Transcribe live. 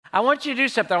I want you to do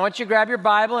something. I want you to grab your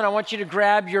Bible and I want you to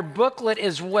grab your booklet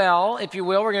as well, if you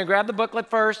will. We're going to grab the booklet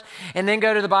first and then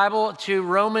go to the Bible to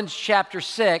Romans chapter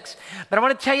 6. But I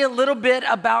want to tell you a little bit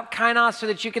about Kainos so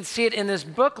that you can see it in this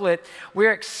booklet.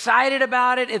 We're excited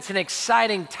about it. It's an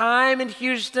exciting time in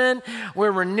Houston.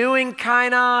 We're renewing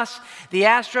Kainos. The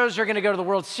Astros are going to go to the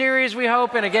World Series, we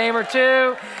hope, in a game or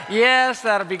two. Yes,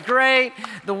 that'll be great.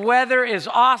 The weather is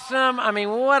awesome. I mean,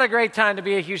 what a great time to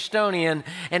be a Houstonian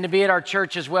and to be at our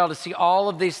church as well. To see all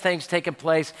of these things taking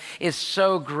place is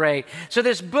so great. So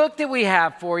this book that we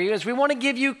have for you is we want to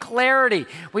give you clarity.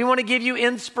 We want to give you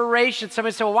inspiration.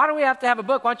 Somebody said, well, why do we have to have a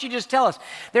book? Why don't you just tell us?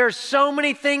 There are so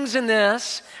many things in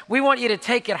this. We want you to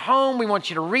take it home. We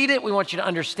want you to read it. We want you to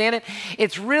understand it.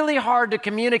 It's really hard to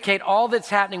communicate all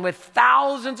that's happening with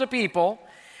thousands of people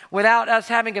without us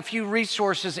having a few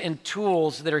resources and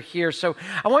tools that are here. So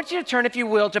I want you to turn, if you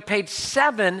will, to page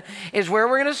 7 is where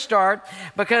we're going to start,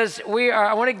 because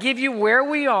I want to give you where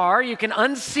we are. You can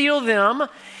unseal them.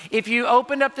 If you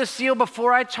opened up the seal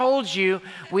before I told you,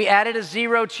 we added a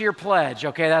 0 to your pledge.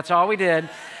 Okay, that's all we did.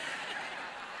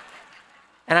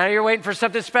 And I know you're waiting for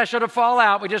something special to fall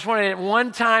out. We just wanted it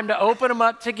one time to open them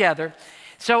up together.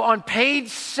 So on page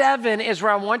 7 is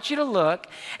where I want you to look,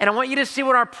 and I want you to see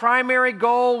what our primary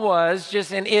goal was,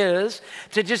 is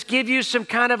to just give you some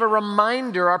kind of a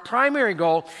reminder. Our primary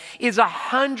goal is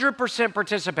 100%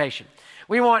 participation.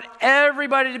 We want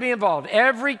everybody to be involved,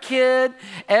 every kid,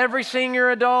 every senior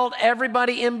adult,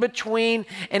 everybody in between.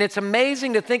 And it's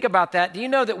amazing to think about that. Do you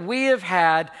know that we have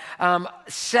had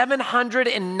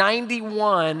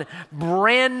 791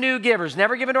 brand new givers,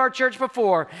 never given to our church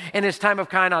before in this time of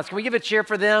Kainos? Can we give a cheer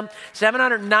for them?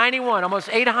 791, almost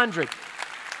 800.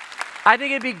 I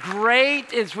think it'd be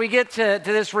great as we get to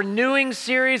this renewing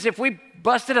series if we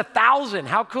busted 1,000.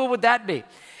 How cool would that be?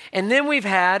 And then we've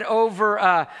had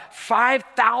over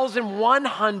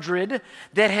 5,100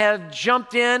 that have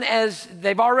jumped in as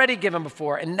they've already given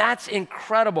before. And that's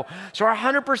incredible. So our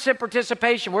 100%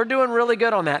 participation, we're doing really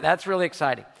good on that. That's really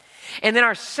exciting. And then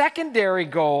our secondary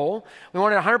goal, we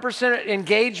wanted 100%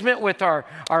 engagement with our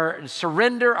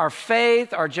surrender, our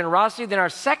faith, our generosity. Then our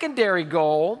secondary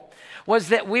goal was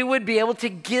that we would be able to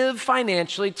give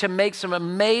financially to make some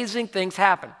amazing things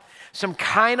happen. Some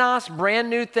kainos, brand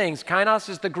new things. Kainos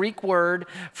is the Greek word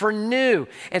for new.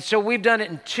 And so we've done it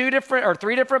in 3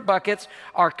 different buckets.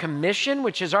 Our commission,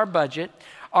 which is our budget,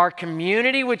 our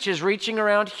community, which is reaching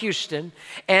around Houston,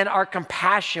 and our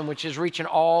compassion, which is reaching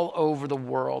all over the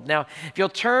world. Now, if you'll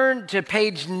turn to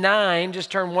page 9,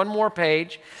 just turn one more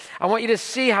page, I want you to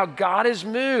see how God has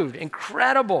moved.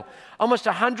 Incredible. Almost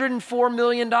 $104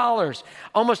 million,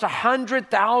 almost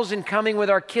 100,000 coming with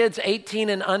our kids 18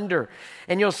 and under.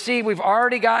 And you'll see we've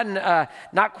already gotten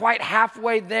not quite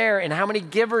halfway there in how many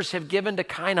givers have given to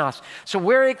Kainos. So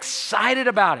we're excited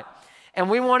about it. And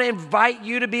we want to invite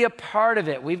you to be a part of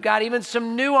it. We've got even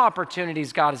some new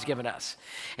opportunities God has given us.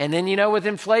 And then, with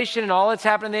inflation and all that's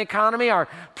happened in the economy, our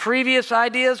previous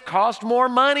ideas cost more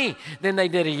money than they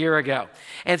did a year ago.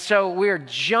 And so we're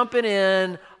jumping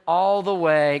in all the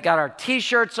way. Got our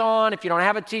t-shirts on. If you don't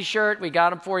have a t-shirt, we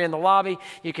got them for you in the lobby.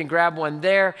 You can grab one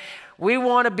there. We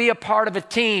want to be a part of a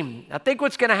team. I think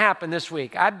what's going to happen this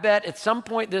week, I bet at some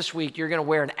point this week, you're going to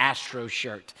wear an Astro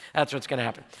shirt. That's what's going to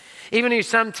happen. Even if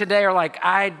some today are like,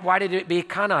 why did it be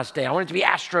Kainos Day? I want it to be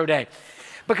Astro Day.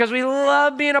 Because we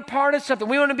love being a part of something.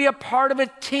 We want to be a part of a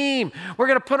team. We're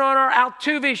going to put on our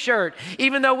Altuve shirt,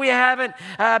 even though we haven't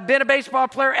been a baseball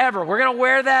player ever. We're going to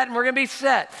wear that and we're going to be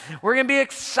set. We're going to be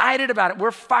excited about it.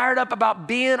 We're fired up about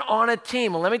being on a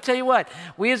team. Well, let me tell you what.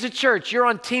 We as a church, you're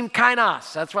on Team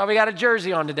Kainos. That's why we got a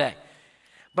jersey on today.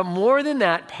 But more than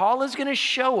that, Paul is going to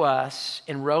show us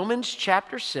in Romans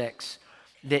chapter 6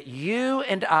 that you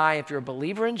and I, if you're a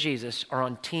believer in Jesus, are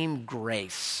on Team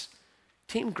Grace.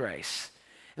 Team Grace.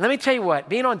 And let me tell you what,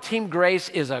 being on Team Grace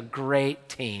is a great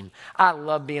team. I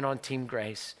love being on Team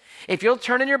Grace. If you'll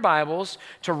turn in your Bibles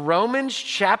to Romans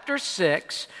chapter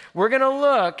 6, we're going to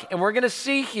look and we're going to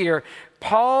see here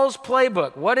Paul's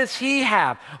playbook. What does he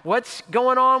have? What's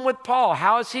going on with Paul?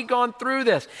 How has he gone through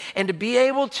this? And to be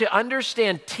able to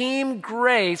understand Team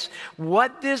Grace,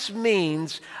 what this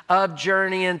means of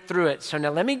journeying through it. So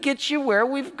now let me get you where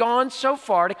we've gone so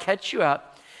far to catch you up.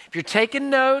 If you're taking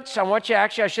notes, I want you, I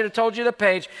should have told you the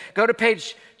page. Go to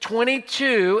page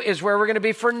 22 is where we're going to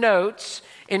be for notes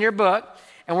in your book.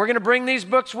 And we're going to bring these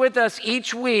books with us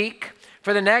each week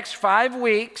for the next 5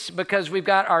 weeks because we've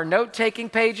got our note-taking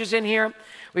pages in here.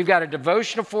 We've got a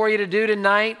devotional for you to do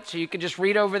tonight, so you can just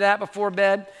read over that before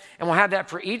bed. And we'll have that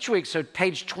for each week. So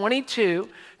page 22,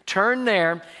 turn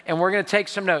there, and we're going to take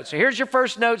some notes. So here's your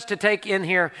first notes to take in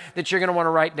here that you're going to want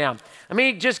to write down. Let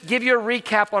me just give you a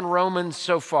recap on Romans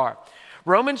so far.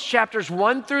 Romans chapters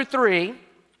 1 through 3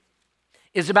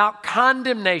 is about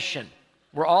condemnation.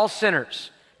 We're all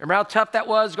sinners. Remember how tough that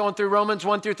was going through Romans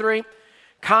 1 through 3?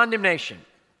 Condemnation.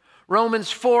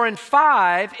 Romans 4 and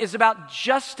 5 is about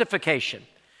justification,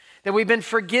 that we've been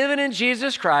forgiven in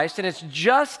Jesus Christ, and it's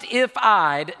just if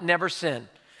I'd never sin.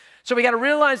 So we got to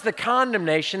realize the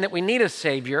condemnation, that we need a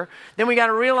Savior. Then we got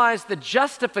to realize the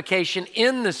justification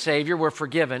in the Savior, we're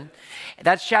forgiven.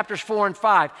 That's chapters 4 and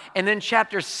 5. And then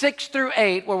chapters 6 through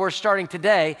 8, where we're starting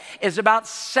today, is about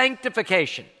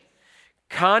sanctification.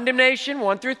 Condemnation,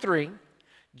 1 through 3.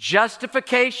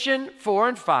 Justification, 4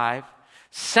 and 5.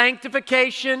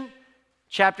 Sanctification,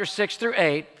 chapter 6 through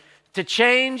 8. To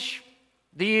change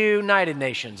the United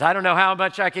Nations. I don't know how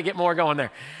much I could get more going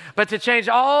there. But to change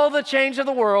all the change of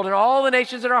the world and all the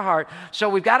nations in our heart. So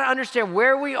we've got to understand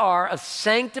where we are of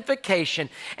sanctification.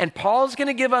 And Paul's going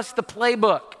to give us the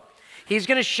playbook. He's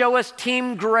going to show us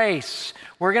Team Grace.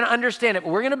 We're going to understand it.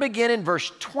 But we're going to begin in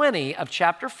verse 20 of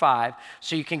chapter 5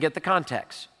 so you can get the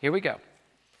context. Here we go.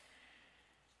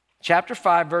 Chapter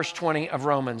 5, verse 20 of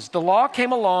Romans. The law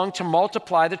came along to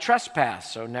multiply the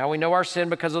trespass. So now we know our sin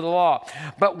because of the law.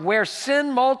 But where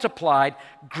sin multiplied,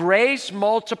 grace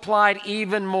multiplied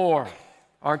even more.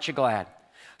 Aren't you glad?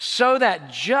 So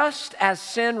that just as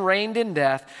sin reigned in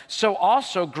death, so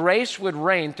also grace would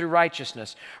reign through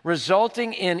righteousness,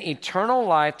 resulting in eternal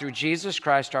life through Jesus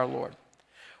Christ our Lord.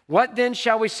 What then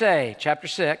shall we say? Chapter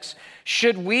 6.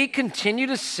 Should we continue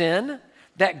to sin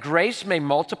that grace may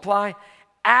multiply?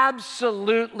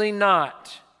 Absolutely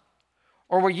not.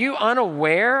 Or were you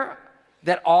unaware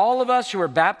that all of us who were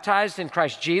baptized in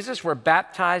Christ Jesus were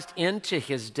baptized into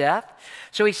his death?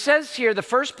 So he says here, the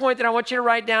first point that I want you to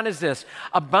write down is this: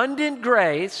 abundant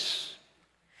grace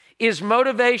is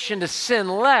motivation to sin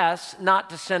less,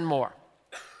 not to sin more.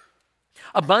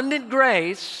 Abundant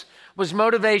grace was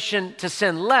motivation to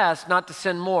sin less, not to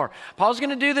sin more. Paul's going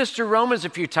to do this through Romans a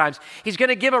few times. He's going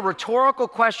to give a rhetorical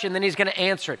question, then he's going to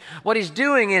answer it. What he's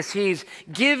doing is he's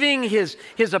giving his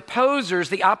opposers,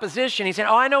 the opposition, he's saying,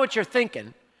 oh, I know what you're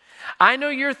thinking. I know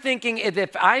you're thinking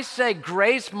if I say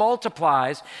grace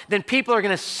multiplies, then people are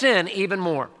going to sin even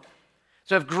more.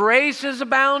 So if grace is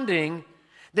abounding,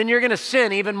 then you're going to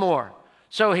sin even more.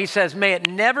 So he says, may it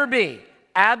never be.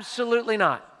 Absolutely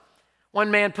not. One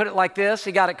man put it like this.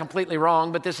 He got it completely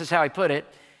wrong, but this is how he put it.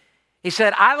 He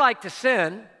said, I like to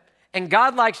sin, and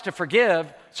God likes to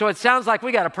forgive, so it sounds like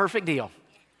we got a perfect deal.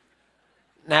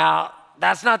 Now,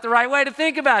 that's not the right way to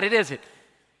think about it, is it?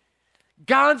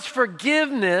 God's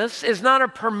forgiveness is not a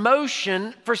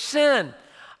promotion for sin.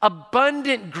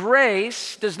 Abundant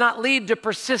grace does not lead to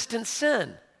persistent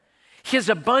sin. His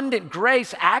abundant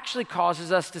grace actually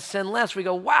causes us to sin less. We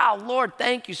go, wow, Lord,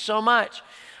 thank you so much.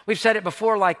 We've said it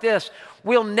before like this: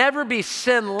 we'll never be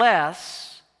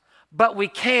sinless, but we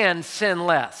can sin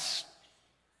less.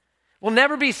 We'll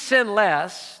never be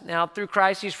sinless. Now, through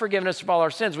Christ, he's forgiven us of all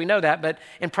our sins. We know that, but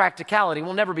in practicality,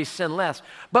 we'll never be sinless.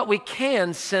 But we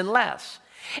can sin less.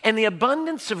 And the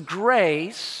abundance of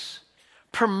grace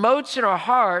promotes in our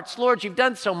hearts, Lord, you've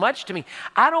done so much to me.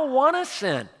 I don't want to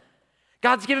sin.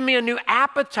 God's given me a new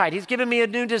appetite. He's given me a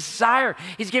new desire.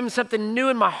 He's given something new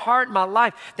in my heart, in my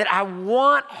life, that I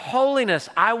want holiness.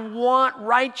 I want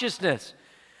righteousness.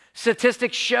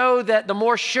 Statistics show that the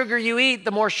more sugar you eat, the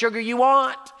more sugar you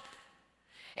want.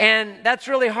 And that's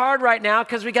really hard right now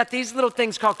because we got these little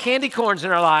things called candy corns in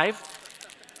our life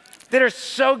that are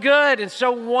so good and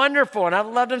so wonderful. And I've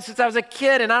loved them since I was a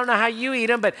kid. And I don't know how you eat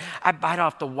them, but I bite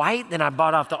off the white, then I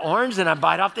bite off the orange, then I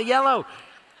bite off the yellow.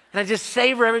 And I just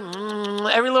savor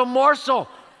every little morsel.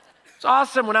 It's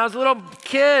awesome. When I was a little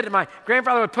kid, my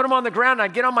grandfather would put them on the ground, and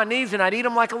I'd get on my knees, and I'd eat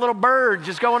them like a little bird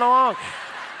just going along.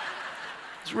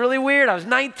 It's really weird. I was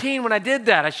 19 when I did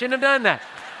that. I shouldn't have done that.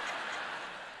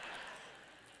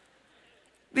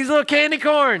 These little candy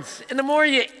corns. And the more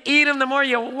you eat them, the more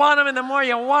you want them, and the more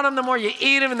you want them, the more you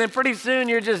eat them, and then pretty soon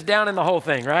you're just down in the whole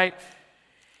thing, right?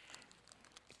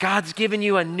 God's given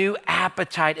you a new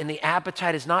appetite, and the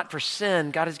appetite is not for sin.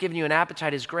 God has given you an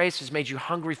appetite. His grace has made you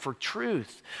hungry for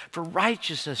truth, for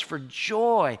righteousness, for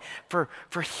joy, for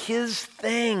his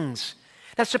things.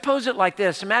 Now, suppose it like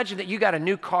this. Imagine that you got a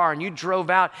new car, and you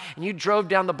drove out, and you drove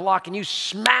down the block, and you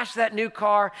smashed that new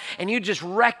car, and you just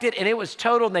wrecked it, and it was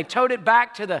totaled, and they towed it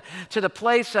back to the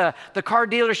place, the car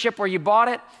dealership where you bought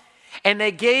it. And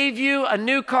they gave you a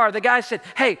new car. The guy said,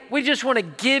 hey, we just want to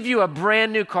give you a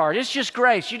brand new car. It's just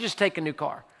grace. You just take a new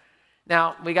car.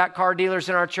 Now, we got car dealers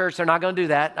in our church. They're not going to do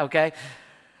that, okay?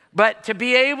 But to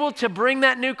be able to bring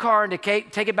that new car and to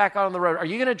take it back out on the road, are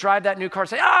you going to drive that new car and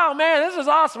say, oh man, this is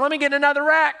awesome, let me get in another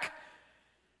wreck?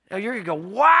 No, you're going to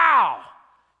go, wow,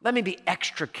 let me be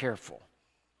extra careful.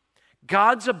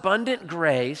 God's abundant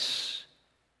grace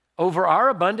over our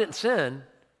abundant sin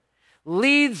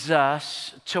leads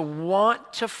us to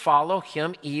want to follow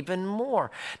him even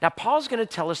more. Now, Paul's going to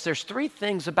tell us there's 3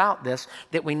 things about this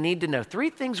that we need to know. 3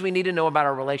 things we need to know about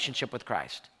our relationship with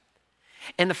Christ.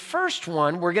 And the first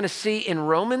one we're going to see in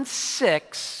Romans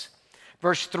 6,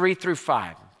 verse 3 through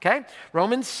 5, okay?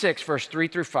 Romans 6, verse 3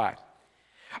 through 5.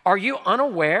 Are you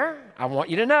unaware? I want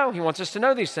you to know, he wants us to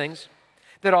know these things,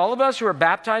 that all of us who are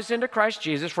baptized into Christ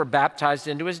Jesus were baptized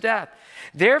into his death.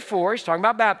 Therefore, he's talking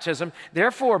about baptism,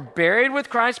 therefore buried with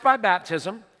Christ by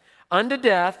baptism unto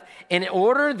death, in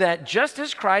order that just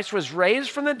as Christ was raised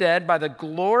from the dead by the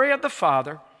glory of the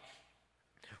Father,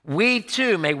 we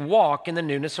too may walk in the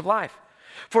newness of life.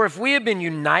 For if we have been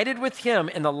united with him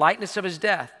in the likeness of his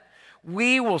death,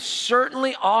 we will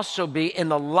certainly also be in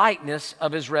the likeness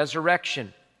of his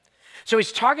resurrection. So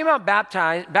he's talking about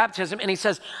baptism, and he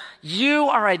says, you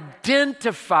are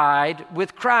identified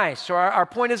with Christ. So our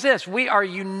point is this: we are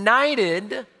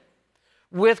united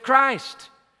with Christ.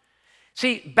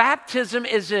 See, baptism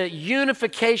is a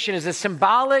unification, is a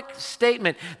symbolic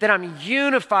statement that I'm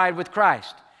unified with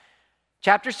Christ.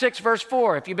 Chapter 6, verse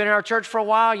 4, if you've been in our church for a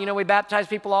while, you know we baptize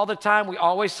people all the time. We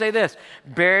always say this: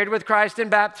 buried with Christ in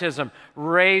baptism,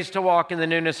 raised to walk in the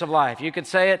newness of life. You could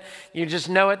say it, you just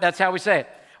know it, that's how we say it.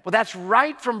 Well, that's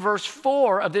right from verse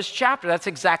 4 of this chapter. That's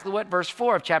exactly what verse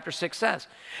 4 of chapter 6 says.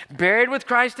 Buried with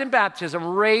Christ in baptism,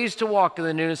 raised to walk in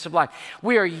the newness of life.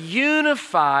 We are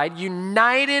unified,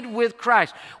 united with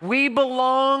Christ. We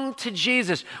belong to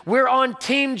Jesus. We're on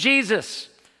Team Jesus.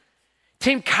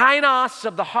 Team Kainos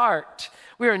of the heart.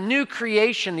 We are a new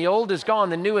creation. The old is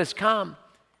gone, the new has come.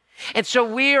 And so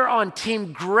we are on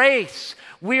Team Grace.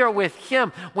 We are with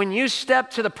him. When you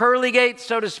step to the pearly gates,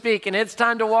 so to speak, and it's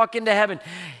time to walk into heaven,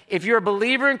 if you're a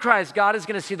believer in Christ, God is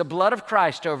going to see the blood of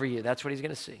Christ over you. That's what he's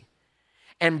going to see.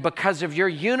 And because of your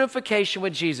unification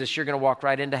with Jesus, you're going to walk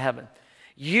right into heaven.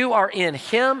 You are in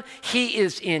him. He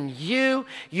is in you.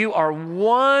 You are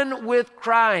one with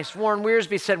Christ. Warren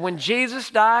Wiersbe said, when Jesus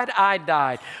died, I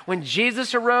died. When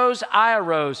Jesus arose, I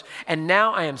arose. And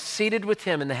now I am seated with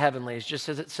him in the heavenlies, just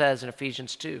as it says in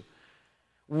Ephesians 2.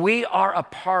 We are a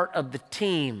part of the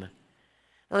team.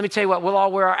 Now, let me tell you what, we'll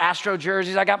all wear our Astro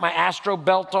jerseys. I got my Astro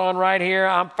belt on right here.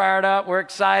 I'm fired up. We're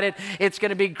excited. It's going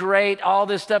to be great. All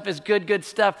this stuff is good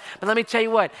stuff. But let me tell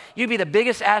you what, you'd be the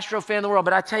biggest Astro fan in the world,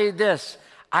 but I tell you this,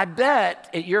 I bet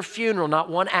at your funeral, not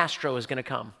one Astro is going to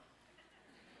come.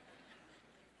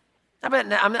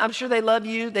 I'm sure they love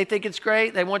you. They think it's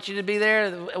great. They want you to be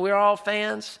there. We're all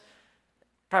fans.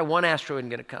 Probably one Astro isn't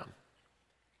going to come.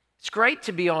 It's great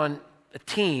to be on a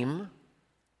team,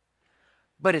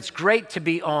 but it's great to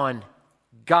be on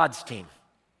God's team.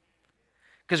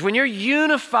 Because when you're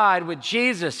unified with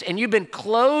Jesus and you've been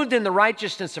clothed in the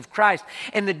righteousness of Christ,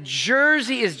 and the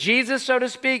jersey is Jesus, so to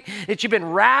speak, that you've been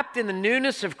wrapped in the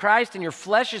newness of Christ, and your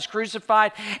flesh is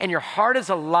crucified and your heart is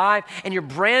alive and you're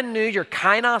brand new, you're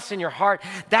kainos in your heart,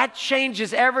 that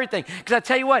changes everything. Because I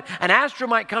tell you what, an Astro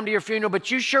might come to your funeral,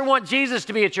 but you sure want Jesus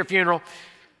to be at your funeral,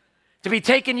 to be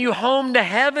taking you home to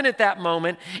heaven at that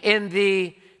moment in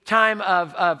the time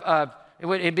of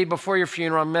it'd be before your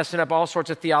funeral. I'm messing up all sorts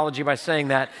of theology by saying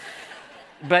that.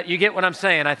 But you get what I'm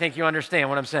saying. I think you understand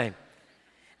what I'm saying.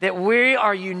 That we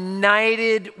are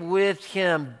united with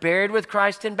him, buried with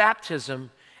Christ in baptism,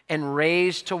 and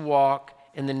raised to walk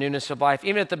in the newness of life.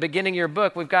 Even at the beginning of your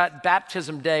book, we've got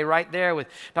baptism day right there with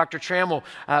Dr. Trammell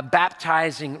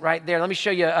baptizing right there. Let me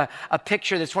show you a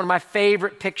picture that's one of my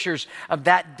favorite pictures of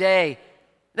that day. Isn't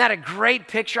that a great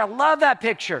picture? I love that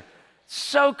picture.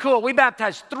 So cool. We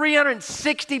baptized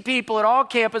 360 people at all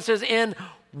campuses in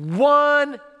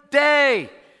one day.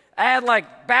 I had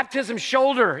like baptism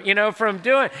shoulder, from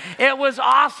doing it. It was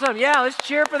awesome. Yeah, let's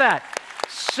cheer for that.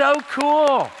 So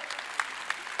cool.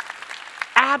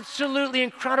 Absolutely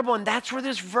incredible. And that's where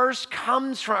this verse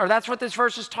comes from, or that's what this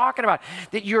verse is talking about,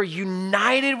 that you're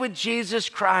united with Jesus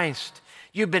Christ.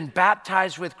 You've been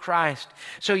baptized with Christ.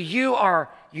 So you are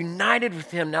united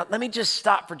with him. Now, let me just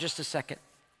stop for just a second.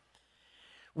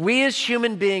 We as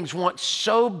human beings want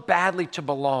so badly to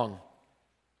belong.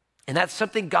 And that's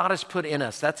something God has put in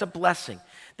us. That's a blessing,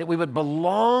 that we would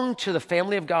belong to the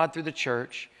family of God through the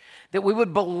church, that we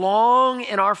would belong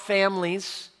in our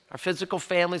families, our physical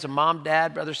families of mom,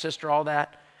 dad, brother, sister, all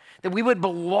that we would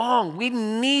belong. We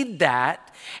need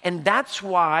that. And that's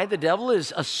why the devil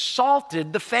has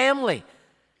assaulted the family,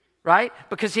 right?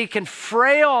 Because he can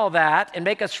fray all that and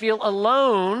make us feel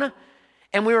alone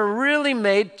And we were really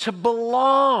made to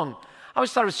belong. I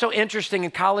always thought it was so interesting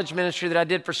in college ministry that I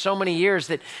did for so many years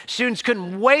that students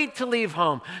couldn't wait to leave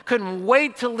home, couldn't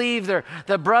wait to leave their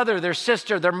brother, their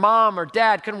sister, their mom or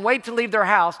dad, couldn't wait to leave their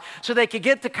house so they could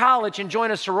get to college and join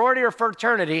a sorority or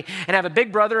fraternity and have a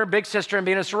big brother or big sister and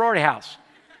be in a sorority house.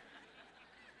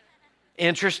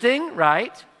 Interesting,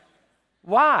 right?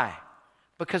 Why?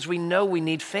 Because we know we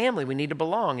need family, we need to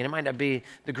belong. And it might not be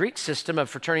the Greek system of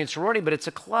fraternity and sorority, but it's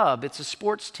a club, it's a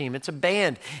sports team, it's a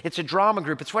band, it's a drama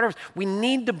group, it's whatever. We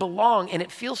need to belong, and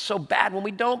it feels so bad when we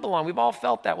don't belong. We've all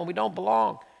felt that when we don't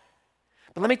belong.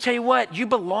 But let me tell you what, you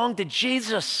belong to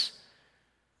Jesus.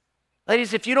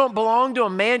 Ladies, if you don't belong to a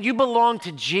man, you belong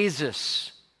to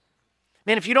Jesus.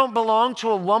 Man, if you don't belong to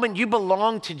a woman, you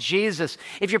belong to Jesus.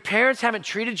 If your parents haven't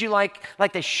treated you like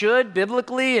they should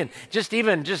biblically and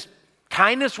just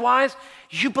kindness-wise,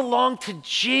 you belong to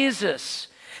Jesus.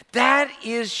 That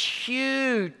is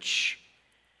huge.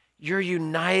 You're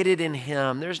united in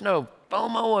him. There's no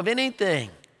FOMO of anything.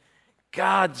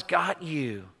 God's got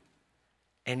you,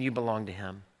 and you belong to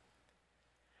him.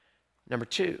 Number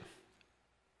 2,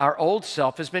 our old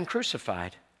self has been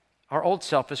crucified. Our old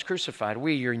self is crucified.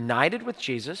 We are united with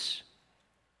Jesus.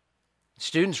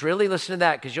 Students, really listen to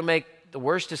that, because you'll make the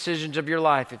worst decisions of your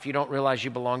life if you don't realize you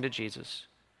belong to Jesus.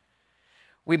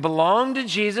 We belong to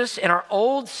Jesus, and our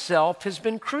old self has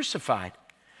been crucified.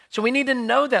 So we need to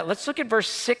know that. Let's look at verse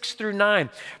 6 through 9.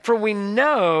 For we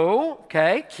know,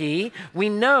 we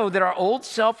know that our old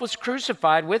self was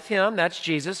crucified with him, that's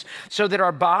Jesus, so that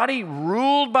our body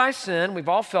ruled by sin, we've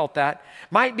all felt that,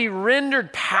 might be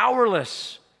rendered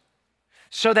powerless,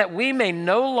 so that we may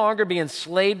no longer be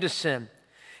enslaved to sin.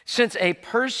 Since a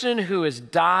person who has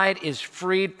died is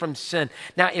freed from sin.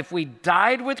 Now, if we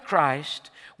died with Christ,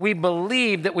 we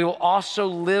believe that we will also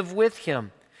live with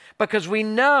him, because we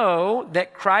know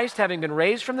that Christ, having been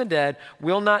raised from the dead,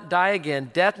 will not die again.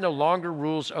 Death no longer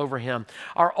rules over him.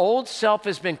 Our old self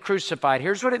has been crucified.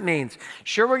 Here's what it means.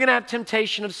 Sure, we're going to have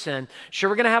temptation of sin.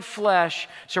 Sure, we're going to have flesh.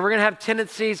 Sure, we're going to have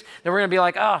tendencies that we're going to be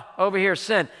like, over here,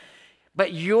 sin. But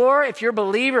if you're a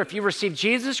believer, if you receive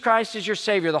Jesus Christ as your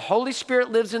Savior, the Holy Spirit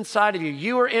lives inside of you.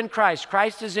 You are in Christ.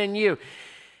 Christ is in you.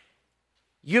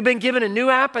 You've been given a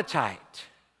new appetite.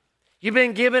 You've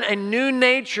been given a new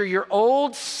nature. Your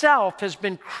old self has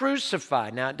been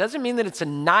crucified. Now, it doesn't mean that it's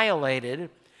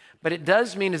annihilated, but it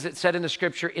does mean, as it said in the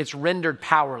scripture, it's rendered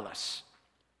powerless.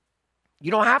 You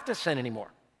don't have to sin anymore.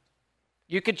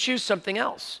 You could choose something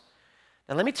else.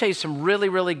 Now, let me tell you some really,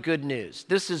 really good news.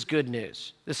 This is good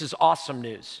news. This is awesome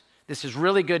news. This is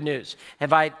really good news.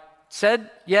 Have I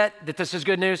said yet that this is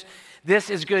good news?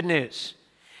 This is good news.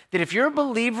 That if you're a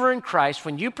believer in Christ,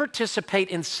 when you participate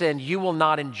in sin, you will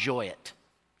not enjoy it.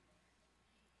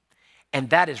 And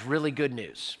that is really good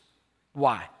news.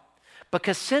 Why?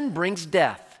 Because sin brings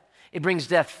death. It brings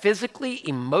death physically,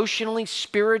 emotionally,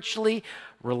 spiritually,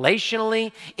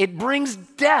 relationally. It brings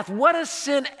death. What does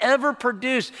sin ever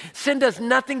produce? Sin does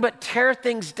nothing but tear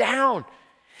things down.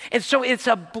 And so it's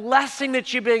a blessing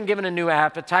that you've been given a new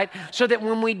appetite, so that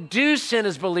when we do sin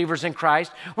as believers in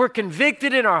Christ, we're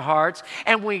convicted in our hearts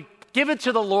and we give it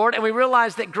to the Lord, and we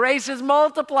realize that grace is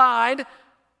multiplied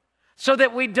so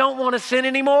that we don't want to sin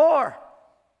anymore,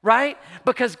 right?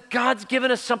 Because God's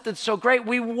given us something so great.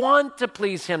 We want to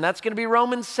please him. That's going to be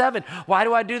Romans 7. Why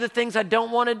do I do the things I don't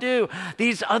want to do?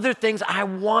 These other things I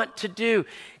want to do.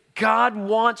 God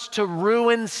wants to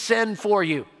ruin sin for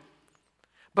you,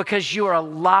 because you are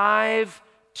alive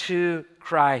to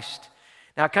Christ.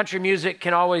 Now, country music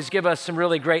can always give us some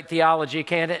really great theology,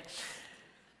 can't it?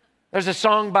 There's a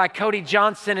song by Cody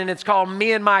Johnson, and it's called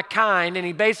Me and My Kind, and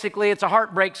it's a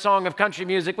heartbreak song of country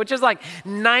music, which is like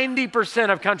 90%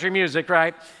 of country music,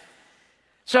 right?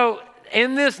 So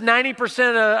in this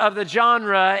 90% of the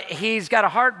genre, he's got a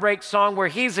heartbreak song where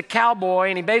he's a cowboy,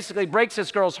 and he basically breaks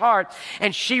this girl's heart,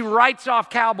 and she writes off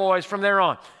cowboys from there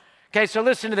on. Okay, so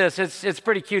listen to this. It's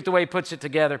pretty cute the way he puts it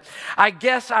together. I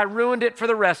guess I ruined it for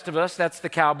the rest of us, that's the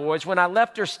cowboys, when I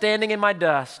left her standing in my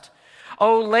dust.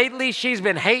 Oh, lately she's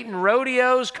been hating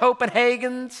rodeos,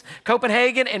 Copenhagen,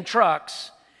 and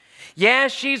trucks. Yeah,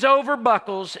 she's over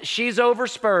buckles, she's over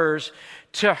spurs.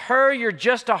 To her, you're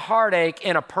just a heartache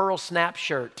in a pearl snap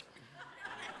shirt.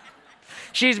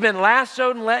 She's been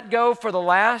lassoed and let go for the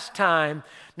last time.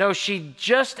 No, she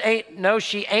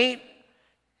ain't.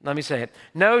 Let me say it.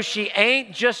 No, she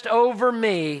ain't just over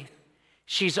me.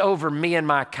 She's over me and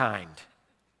my kind.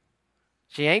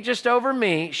 She ain't just over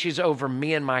me. She's over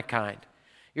me and my kind.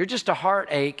 You're just a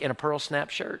heartache in a pearl snap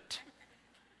shirt.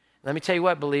 Let me tell you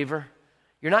what, believer.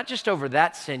 You're not just over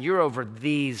that sin. You're over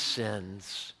these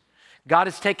sins. God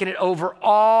has taken it over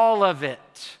all of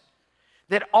it.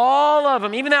 that all of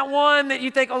them, even that one that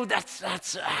you think, oh, that's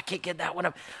I can't get that one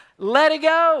up. Let it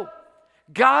go.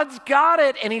 God's got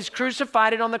it, and he's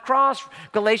crucified it on the cross.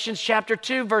 Galatians chapter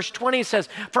 2, verse 20 says,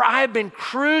 for I have been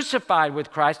crucified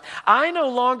with Christ. I no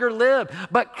longer live,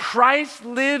 but Christ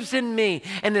lives in me.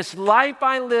 And this life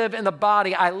I live in the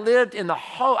body, I live in the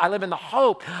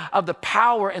hope of the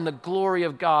power and the glory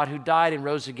of God who died and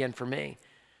rose again for me.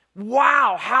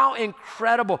 Wow, how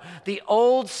incredible. The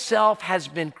old self has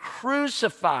been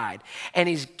crucified, and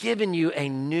he's given you a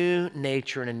new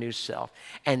nature and a new self.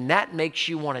 And that makes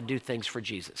you want to do things for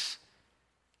Jesus.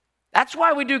 That's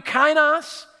why we do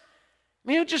kainos. I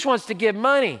mean, who just wants to give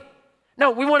money?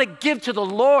 No, we want to give to the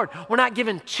Lord. We're not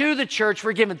giving to the church,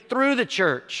 we're giving through the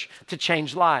church to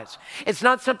change lives. It's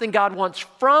not something God wants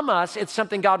from us, it's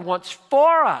something God wants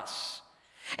for us.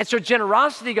 And so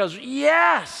generosity goes,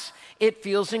 yes. It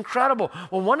feels incredible.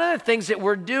 Well, one of the things that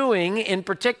we're doing in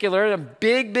particular, a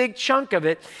big chunk of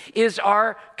it, is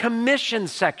our commission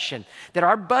section. That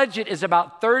our budget is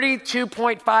about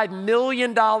 $32.5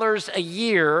 million a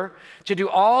year to do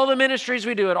all the ministries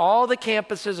we do at all the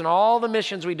campuses and all the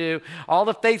missions we do, all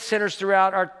the faith centers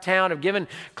throughout our town of giving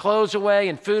clothes away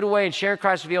and food away and sharing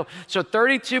Christ's reveal. So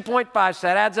 32.5, so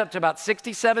that adds up to about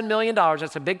 $67 million.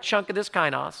 That's a big chunk of this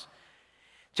kainos.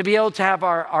 To be able to have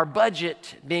our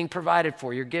budget being provided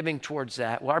for, you're giving towards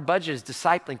that. Well, our budget is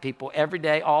discipling people every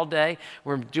day, all day.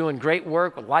 We're doing great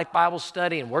work with Life Bible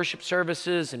Study and worship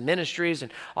services and ministries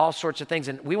and all sorts of things.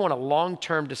 And we want to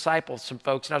long-term disciple some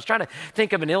folks. And I was trying to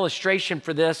think of an illustration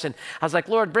for this. And I was like,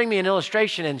 Lord, bring me an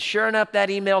illustration. And sure enough, that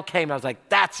email came. I was like,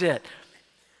 that's it.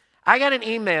 I got an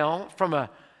email from an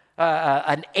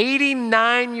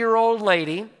 89-year-old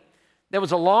lady that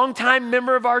was a longtime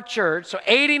member of our church, so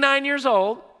 89 years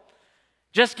old,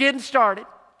 just getting started.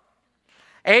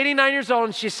 89 years old,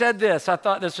 and she said this. I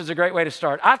thought this was a great way to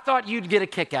start. I thought you'd get a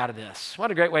kick out of this.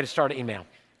 What a great way to start an email.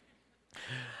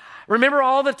 I remember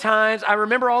all the times I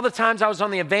was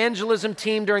on the evangelism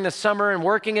team during the summer and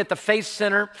working at the Faith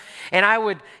Center, and I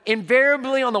would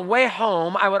invariably on the way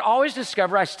home, I would always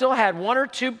discover I still had one or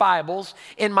two Bibles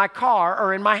in my car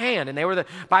or in my hand, and they were the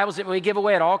Bibles that we give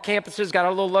away at all campuses, got a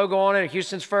little logo on it,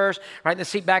 Houston's First, right in the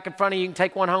seat back in front of you. You can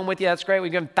take one home with you. That's great.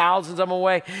 We've given thousands of them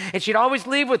away, and she'd always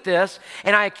leave with this,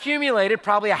 and I accumulated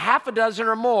probably a half a dozen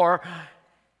or more.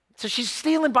 So she's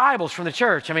stealing Bibles from the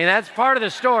church. I mean, that's part of the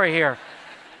story here.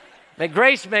 That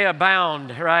grace may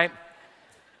abound, right?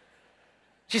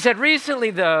 She said,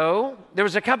 recently, though, there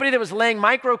was a company that was laying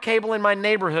microcable in my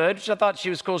neighborhood, which I thought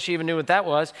she was cool. She even knew what that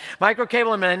was.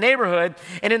 Microcable in my neighborhood.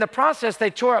 And in the process,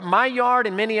 they tore up my yard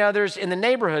and many others in the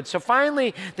neighborhood. So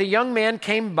finally, the young man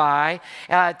came by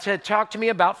to talk to me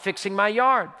about fixing my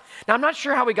yard. Now, I'm not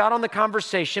sure how we got on the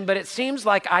conversation, but it seems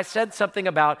like I said something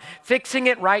about fixing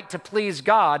it right to please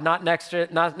God, not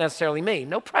necessarily me.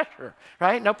 No pressure,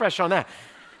 right? No pressure on that.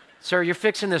 Sir, you're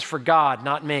fixing this for God,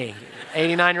 not me.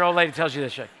 89-year-old lady tells you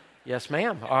this. Yes,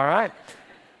 ma'am. All right.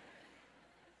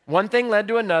 One thing led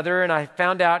to another, and I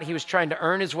found out he was trying to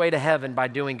earn his way to heaven by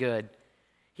doing good.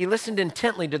 He listened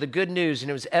intently to the good news,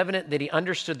 and it was evident that he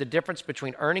understood the difference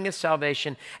between earning his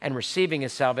salvation and receiving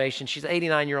his salvation. She's an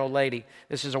 89-year-old lady.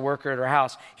 This is a worker at her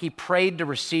house. He prayed to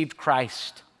receive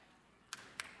Christ.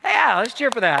 Yeah, let's cheer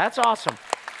for that. That's awesome.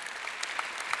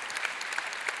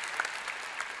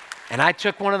 And I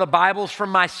took one of the Bibles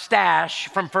from my stash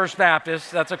from First Baptist,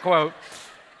 that's a quote,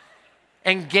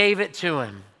 and gave it to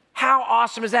him. How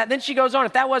awesome is that? Then she goes on,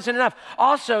 if that wasn't enough.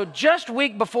 Also, just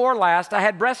week before last, I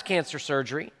had breast cancer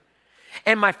surgery,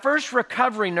 and my first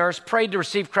recovery nurse prayed to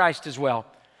receive Christ as well.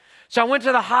 So I went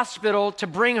to the hospital to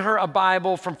bring her a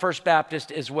Bible from First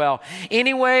Baptist as well.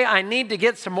 Anyway, I need to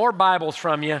get some more Bibles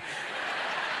from you.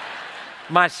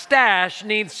 My stash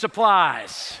needs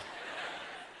supplies.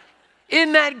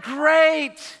 Isn't that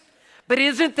great? But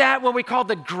isn't that what we call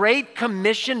the Great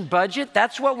Commission budget?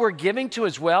 That's what we're giving to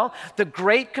as well. The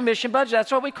Great Commission budget,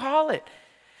 that's what we call it.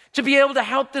 To be able to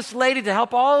help this lady, to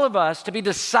help all of us, to be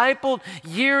discipled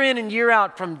year in and year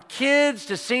out, from kids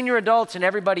to senior adults and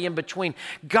everybody in between.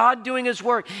 God doing his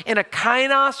work. In a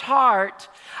kainos heart,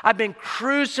 I've been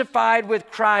crucified with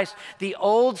Christ. The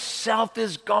old self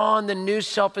is gone. The new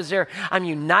self is there. I'm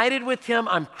united with him.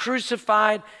 I'm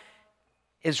crucified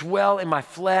as well in my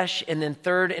flesh. And then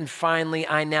third and finally,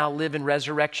 I now live in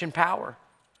resurrection power.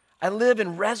 I live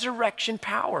in resurrection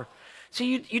power.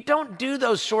 See, you don't do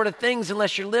those sort of things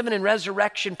unless you're living in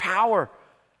resurrection power.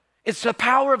 It's the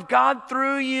power of God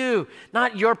through you,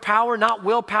 not your power, not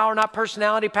willpower, not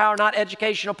personality power, not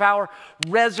educational power,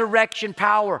 resurrection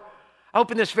power. I hope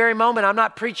in this very moment I'm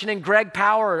not preaching in Greg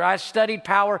power or I studied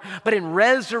power, but in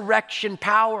resurrection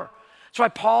power. That's why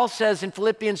Paul says in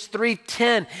Philippians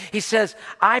 3:10, he says,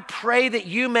 I pray that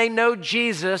you may know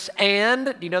Jesus and,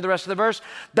 do you know the rest of the verse?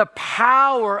 The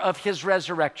power of his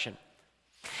resurrection.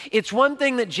 It's one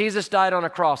thing that Jesus died on a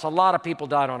cross. A lot of people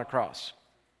died on a cross.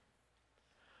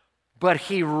 But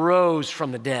he rose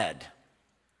from the dead.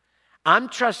 I'm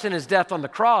trusting his death on the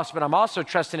cross, but I'm also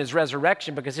trusting his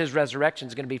resurrection because his resurrection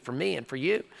is going to be for me and for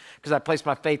you because I place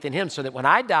my faith in him so that when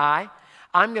I die,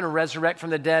 I'm going to resurrect from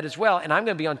the dead as well, and I'm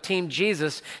going to be on Team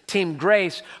Jesus, Team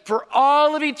Grace for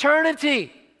all of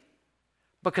eternity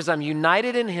because I'm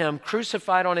united in him,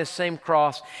 crucified on his same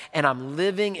cross, and I'm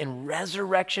living in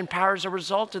resurrection power as a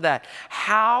result of that.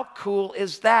 How cool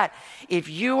is that? If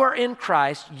you are in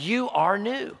Christ, you are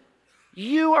new.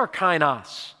 You are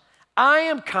kainos. I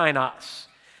am kainos.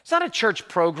 It's not a church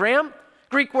program.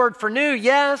 Greek word for new,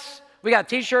 yes. We got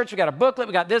t-shirts, we got a booklet,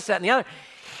 we got this, that, and the other.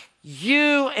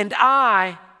 You and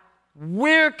I,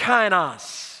 we're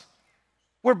kainos.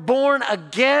 We're born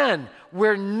again.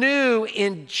 We're new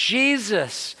in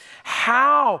Jesus.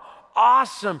 How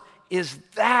awesome is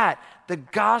that? The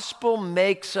gospel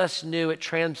makes us new. It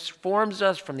transforms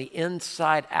us from the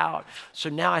inside out. So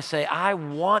now I say, I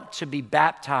want to be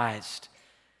baptized.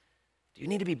 Do you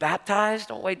need to be baptized?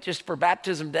 Don't wait just for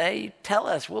baptism day. Tell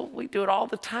us. We do it all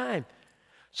the time.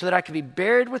 So that I can be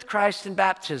buried with Christ in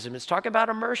baptism. It's talking about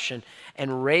immersion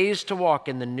and raised to walk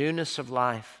in the newness of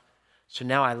life. So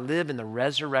now I live in the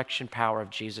resurrection power of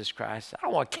Jesus Christ. I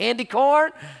don't want candy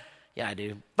corn. Yeah, I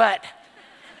do. But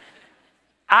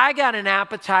I got an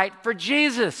appetite for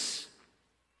Jesus.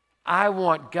 I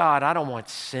want God. I don't want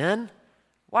sin.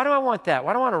 Why do I want that?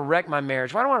 Why do I want to wreck my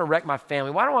marriage? Why do I want to wreck my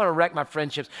family? Why do I want to wreck my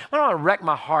friendships? Why do I want to wreck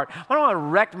my heart? Why do I want to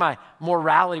wreck my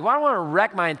morality? Why do I want to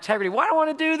wreck my integrity? Why do I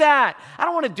want to do that? I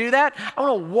don't want to do that. I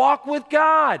want to walk with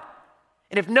God.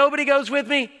 And if nobody goes with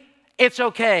me, it's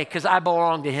okay because I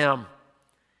belong to him.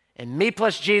 And me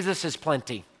plus Jesus is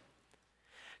plenty.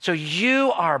 So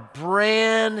you are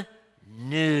brand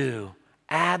new.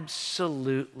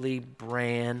 Absolutely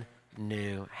brand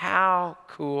new. How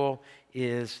cool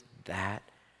is that?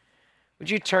 Would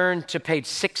you turn to page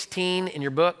 16 in your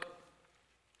book?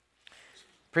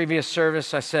 Previous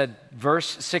service, I said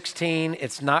verse 16.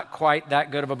 It's not quite that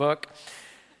good of a book.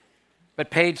 But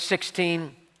page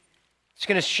 16, it's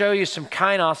going to show you some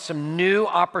kainos, some new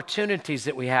opportunities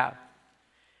that we have.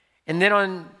 And then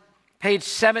on page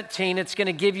 17, it's going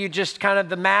to give you just kind of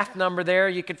the math number there.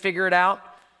 You can figure it out.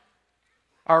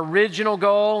 Our original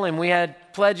goal, and we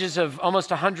had pledges of almost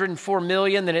 104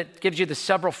 million, then it gives you the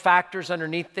several factors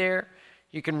underneath there.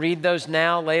 You can read those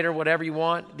now, later, whatever you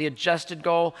want. The adjusted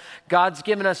goal. God's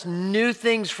given us new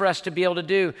things for us to be able to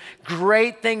do.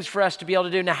 Great things for us to be able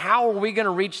to do. Now, how are we going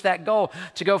to reach that goal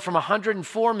to go from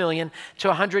 104 million to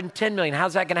 110 million?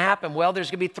 How's that going to happen? Well, there's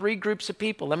going to be three groups of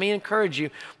people. Let me encourage you.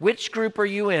 Which group are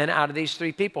you in out of these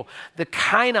three people? The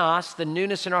kainos, the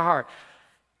newness in our heart.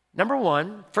 Number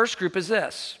one, first group is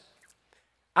this.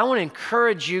 I want to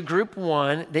encourage you, group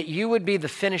one, that you would be the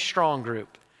finish strong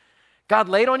group. God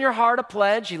laid on your heart a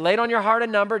pledge. He laid on your heart a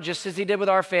number, just as he did with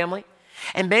our family.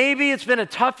 And maybe it's been a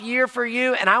tough year for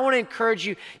you, and I want to encourage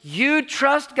you, you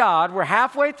trust God. We're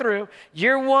halfway through.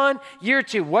 Year one, year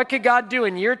two. What could God do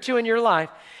in year two in your life?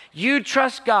 You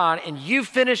trust God, and you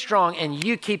finish strong, and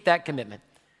you keep that commitment.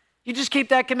 You just keep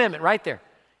that commitment right there.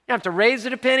 You don't have to raise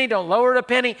it a penny. Don't lower it a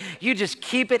penny. You just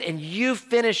keep it, and you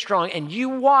finish strong. And you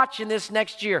watch in this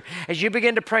next year as you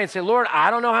begin to pray and say, Lord,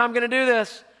 I don't know how I'm going to do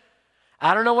this.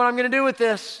 I don't know what I'm going to do with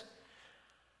this.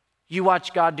 You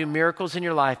watch God do miracles in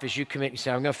your life as you commit. You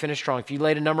say, I'm going to finish strong. If you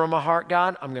laid a number on my heart,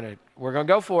 God, we're going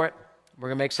to go for it. We're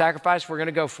going to make sacrifice. We're going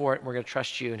to go for it. We're going to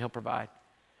trust you, and he'll provide.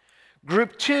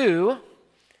 Group two,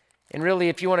 and really,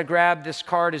 if you want to grab this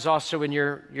card, is also in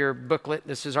your booklet.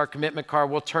 This is our commitment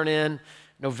card. We'll turn in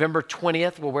November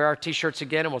 20th. We'll wear our t-shirts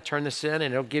again, and we'll turn this in,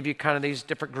 and it'll give you kind of these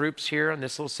different groups here in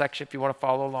this little section if you want to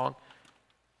follow along.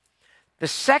 The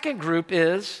second group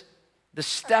is the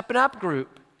stepping up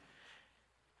group.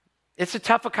 It's a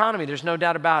tough economy, there's no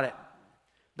doubt about it.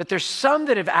 But there's some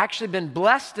that have actually been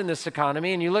blessed in this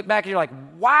economy, and you look back and you're like,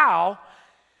 wow,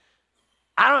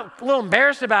 I'm a little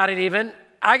embarrassed about it even.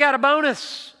 I got a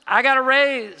bonus. I got a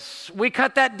raise. We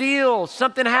cut that deal.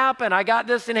 Something happened. I got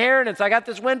this inheritance. I got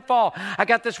this windfall. I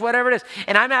got this whatever it is.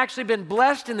 And I've actually been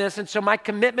blessed in this, and so my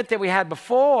commitment that we had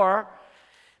before,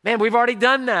 man, we've already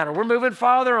done that, or we're moving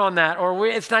farther on that, or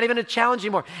it's not even a challenge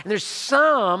anymore. And there's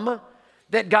some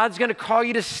that God's going to call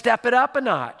you to step it up a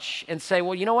notch and say,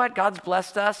 well, you know what? God's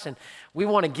blessed us, and we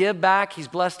want to give back. He's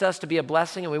blessed us to be a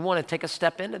blessing, and we want to take a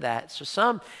step into that. So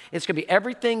some, it's going to be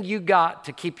everything you got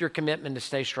to keep your commitment to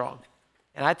stay strong.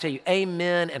 And I tell you,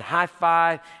 amen and high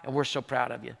five, and we're so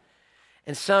proud of you.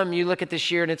 And some, you look at this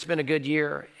year and it's been a good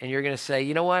year, and you're going to say,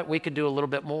 you know what, we could do a little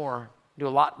bit more, do a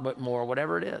lot bit more,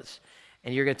 whatever it is.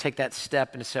 And you're going to take that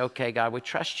step and say, okay, God, we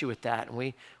trust you with that, and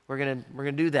we're going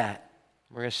to do that.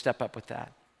 We're going to step up with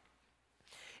that.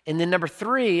 And then number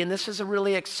 3, and this is a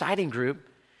really exciting group,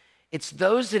 it's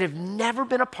those that have never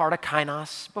been a part of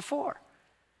Kainos before.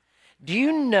 Do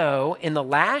you know in the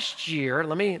last year,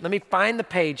 let me find the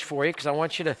page for you because I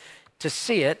want you to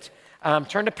see it.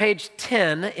 Turn to page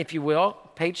 10, if you will.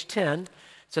 Page 10. It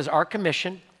says our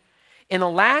commission. In the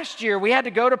last year, we had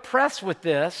to go to press with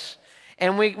this,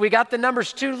 and we got the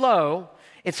numbers too low.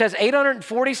 It says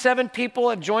 847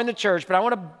 people have joined the church, but I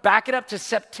want to back it up to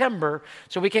September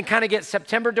so we can kind of get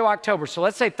September to October. So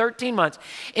let's say 13 months.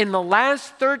 In the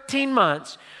last 13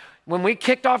 months, when we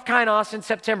kicked off Kainos in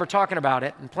September talking about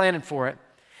it and planning for it,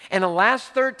 in the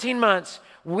last 13 months,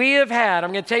 we have had,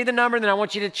 I'm going to tell you the number, and then I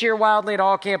want you to cheer wildly at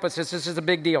all campuses. This is a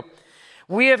big deal.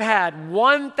 We have had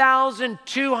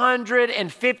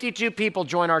 1,252 people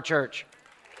join our church.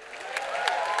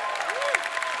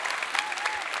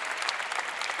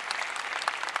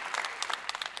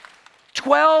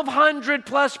 1,200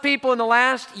 plus people in the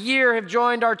last year have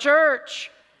joined our church.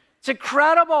 It's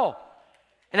incredible.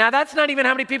 And now that's not even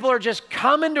how many people are just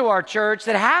coming to our church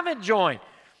that haven't joined.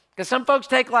 Because some folks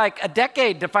take like a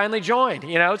decade to finally join,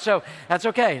 so that's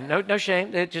okay. No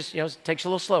shame. It just, takes a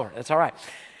little slower. That's all right.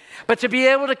 But to be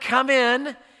able to come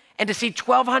in and to see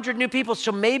 1,200 new people,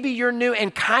 so maybe you're new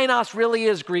and Kainos really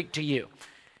is Greek to you.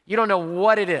 You don't know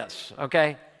what it is,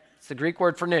 okay? It's the Greek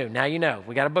word for new. Now you know.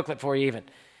 We got a booklet for you even.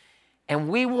 And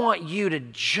we want you to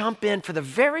jump in for the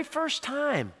very first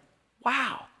time.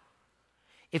 Wow.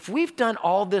 If we've done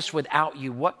all this without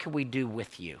you, what can we do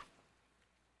with you?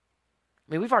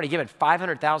 I mean, we've already given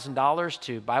 $500,000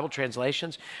 to Bible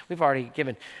translations. We've already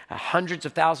given hundreds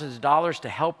of thousands of dollars to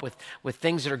help with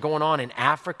things that are going on in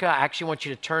Africa. I actually want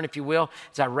you to turn, if you will,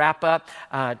 as I wrap up,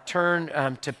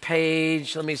 turn to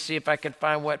page, let me see if I can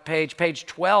find what page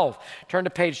 12. Turn to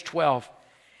page 12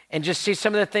 and just see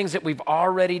some of the things that we've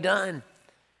already done.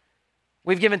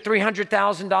 We've given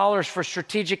 $300,000 for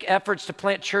strategic efforts to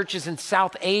plant churches in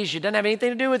South Asia. It doesn't have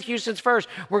anything to do with Houston's First.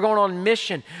 We're going on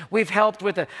mission. We've helped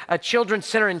with a children's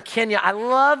center in Kenya. I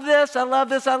love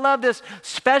this.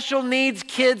 Special needs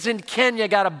kids in Kenya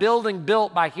got a building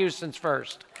built by Houston's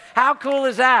First. How cool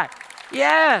is that?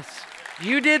 Yes,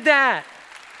 you did that.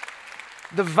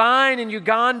 The Vine in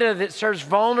Uganda that serves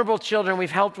vulnerable children, we've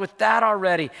helped with that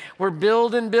already. We're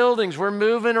building buildings. We're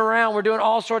moving around. We're doing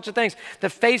all sorts of things. The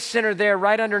Faith Center there,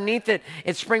 right underneath it,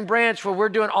 it's Spring Branch, where we're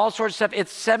doing all sorts of stuff.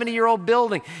 It's a 70-year-old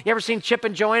building. You ever seen Chip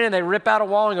and Joanna, and they rip out a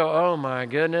wall and go, oh my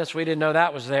goodness, we didn't know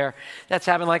that was there. That's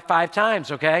happened like 5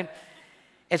 times, okay?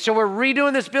 And so we're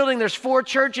redoing this building. There's 4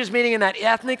 churches meeting in that,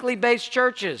 ethnically based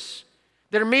churches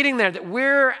that are meeting there, that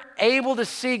we're able to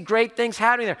see great things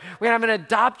happening there. We're going to have an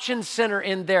adoption center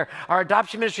in there. Our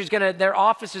adoption ministry their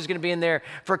office is going to be in there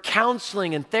for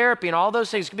counseling and therapy and all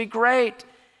those things. It's going to be great.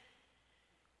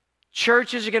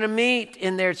 Churches are going to meet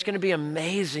in there. It's going to be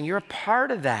amazing. You're a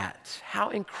part of that.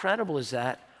 How incredible is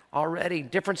that already?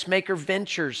 Difference Maker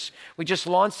Ventures. We just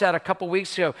launched that a couple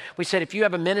weeks ago. We said, if you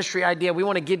have a ministry idea, we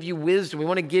want to give you wisdom. We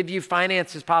want to give you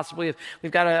finances possibly.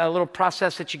 We've got a little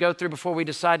process that you go through before we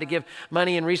decide to give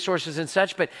money and resources and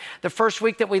such. But the first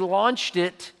week that we launched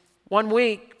it,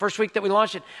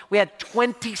 we had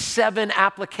 27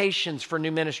 applications for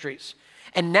new ministries.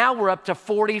 And now we're up to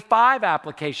 45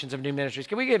 applications of new ministries.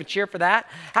 Can we give a cheer for that?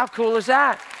 How cool is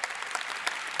that?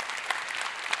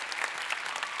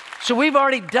 So we've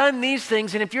already done these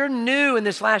things, and if you're new in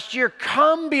this last year,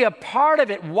 come be a part of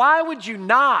it. Why would you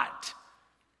not?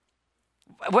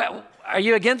 Are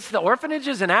you against the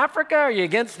orphanages in Africa? Are you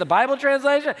against the Bible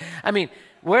translation? I mean,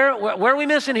 where are we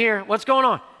missing here? What's going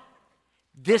on?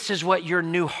 This is what your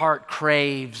new heart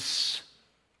craves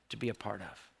to be a part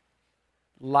of.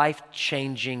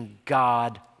 Life-changing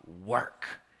God work.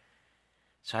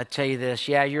 So I tell you this,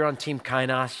 yeah, you're on Team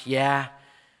Kainos, yeah.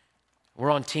 We're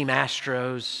on Team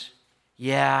Astros.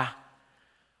 Yeah,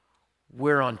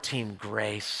 we're on Team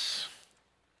Grace.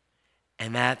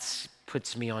 And that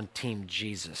puts me on Team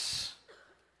Jesus.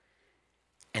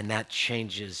 And that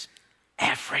changes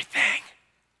everything.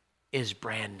 Is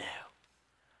brand new.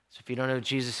 So if you don't know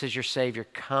Jesus as your Savior,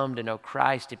 come to know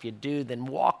Christ. If you do, then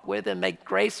walk with Him. May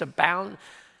grace abound,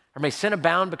 or may sin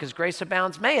abound because grace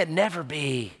abounds. May it never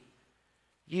be.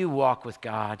 You walk with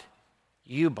God.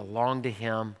 You belong to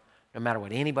Him. No matter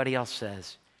what anybody else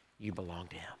says, you belong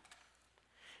to Him.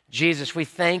 Jesus, we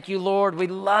thank you, Lord. We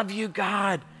love you,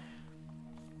 God.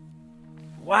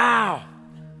 Wow.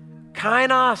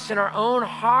 Kainos in our own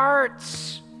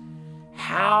hearts.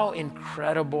 How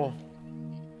incredible.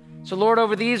 So Lord,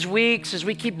 over these weeks, as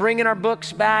we keep bringing our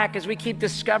books back, as we keep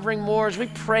discovering more, as we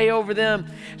pray over them,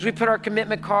 as we put our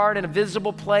commitment card in a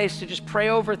visible place to just pray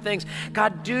over things,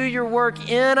 God, do your work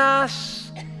in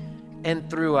us and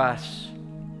through us.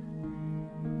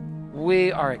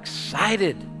 We are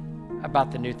excited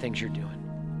about the new things you're doing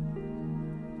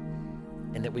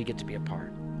and that we get to be a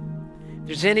part. If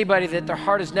there's anybody that their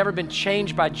heart has never been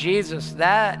changed by Jesus,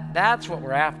 that's what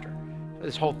we're after. What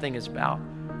this whole thing is about.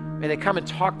 May they come and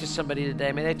talk to somebody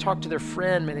today. May they talk to their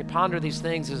friend. May they ponder these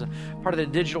things as a part of the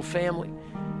digital family.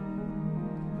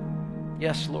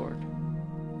 Yes, Lord.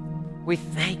 We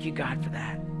thank you, God, for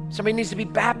that. Somebody needs to be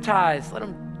baptized. Let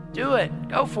them do it.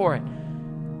 Go for it.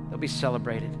 They'll be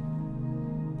celebrated.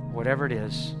 Whatever it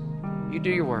is, you do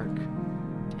your work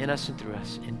in us and through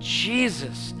us. In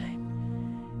Jesus'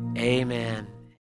 name, amen.